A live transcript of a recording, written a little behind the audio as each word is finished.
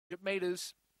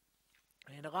metres.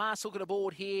 And a last look at the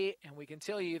board here, and we can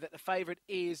tell you that the favourite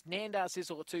is Nandar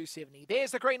Sizzle at 270.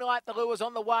 There's the green light. The lure's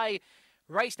on the way.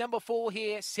 Race number 4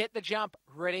 here. Set the jump.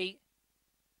 Ready.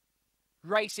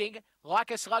 Racing.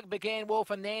 Like a Slug began well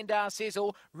for Nandar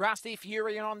Sizzle. Rusty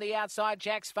Fury on the outside.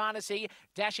 Jack's Fantasy.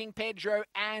 Dashing Pedro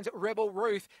and Rebel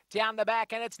Ruth down the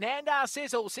back. And it's Nandar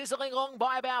Sizzle sizzling along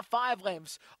by about 5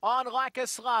 lengths. On Like a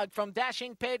Slug from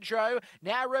Dashing Pedro.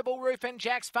 Now Rebel Ruth and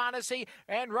Jack's Fantasy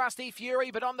and Rusty Fury.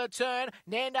 But on the turn,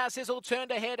 Nandar Sizzle turned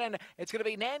ahead. And it's going to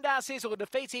be Nandar Sizzle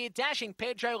defeats here. Dashing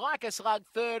Pedro. Like a Slug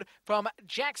third from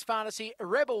Jack's Fantasy.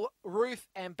 Rebel Ruth.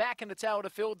 And back in the tail of the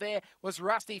field there was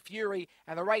Rusty Fury.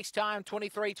 And the race time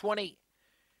 23:20.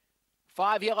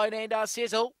 5 yellow Nandar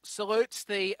Sizzle salutes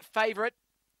the favourite.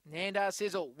 Nandar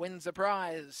Sizzle wins the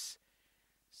prize.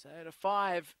 So the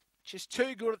 5, just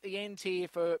too good at the end here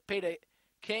for Peter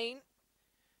Keane,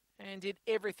 and did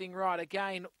everything right.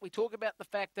 Again, we talk about the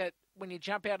fact that when you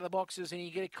jump out of the boxes and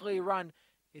you get a clear run,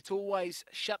 it's always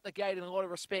shut the gate in a lot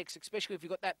of respects, especially if you've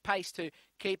got that pace to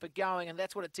keep it going, and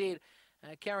that's what it did.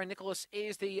 Karen Nicholas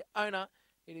is the owner.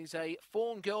 It is a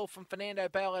fawn girl from Fernando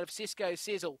Bale out of Cisco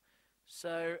Sizzle.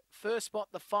 So first spot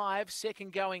the 5,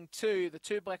 second going 2, the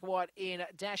 2 black and white in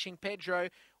Dashing Pedro.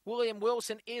 William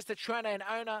Wilson is the trainer and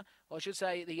owner, or I should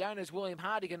say the owner is William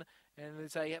Hardigan, and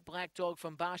there's a black dog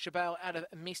from Barsha Bale out of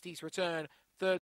Misty's Return.